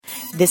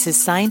This is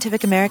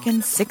Scientific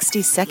American's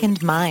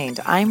 60-Second Mind.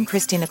 I'm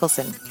Christie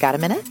Nicholson. Got a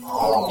minute?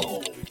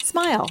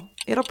 Smile.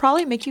 It'll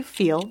probably make you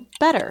feel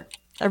better.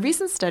 A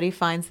recent study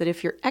finds that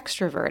if you're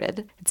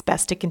extroverted, it's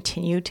best to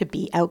continue to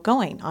be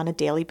outgoing on a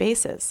daily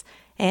basis.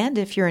 And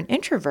if you're an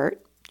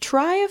introvert,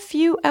 try a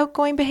few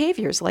outgoing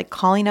behaviors like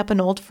calling up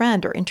an old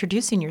friend or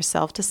introducing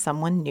yourself to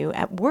someone new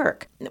at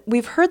work.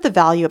 We've heard the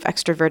value of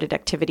extroverted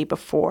activity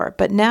before,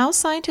 but now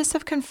scientists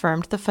have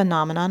confirmed the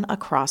phenomenon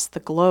across the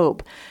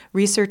globe.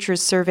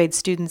 Researchers surveyed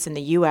students in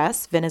the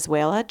US,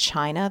 Venezuela,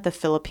 China, the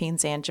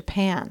Philippines, and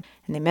Japan.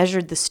 And they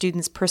measured the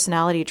students'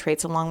 personality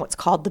traits along what's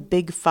called the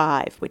Big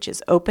Five, which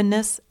is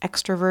openness,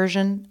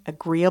 extroversion,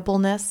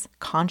 agreeableness,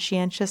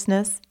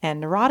 conscientiousness,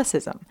 and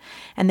neuroticism.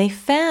 And they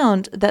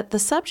found that the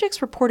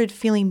subjects reported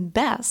feeling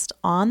best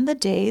on the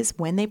days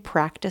when they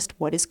practiced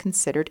what is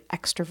considered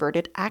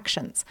extroverted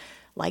actions,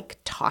 like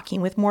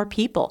talking with more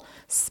people,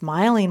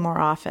 smiling more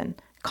often,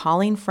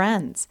 calling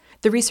friends.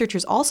 The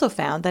researchers also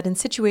found that in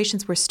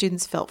situations where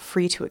students felt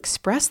free to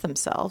express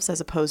themselves as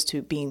opposed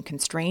to being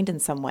constrained in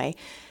some way,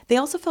 they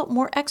also felt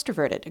more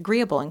extroverted,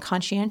 agreeable, and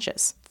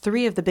conscientious,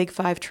 3 of the Big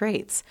Five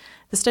traits.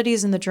 The study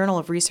is in the Journal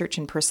of Research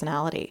and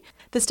Personality.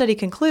 The study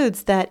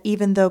concludes that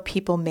even though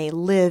people may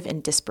live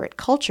in disparate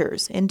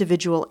cultures,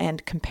 individual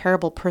and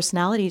comparable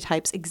personality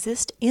types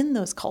exist in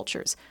those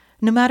cultures,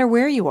 no matter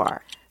where you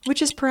are,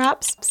 which is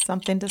perhaps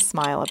something to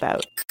smile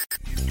about.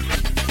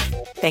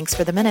 Thanks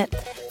for the minute.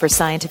 For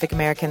Scientific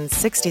American's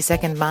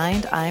 60-Second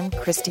Mind, I'm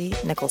Christie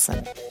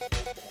Nicholson.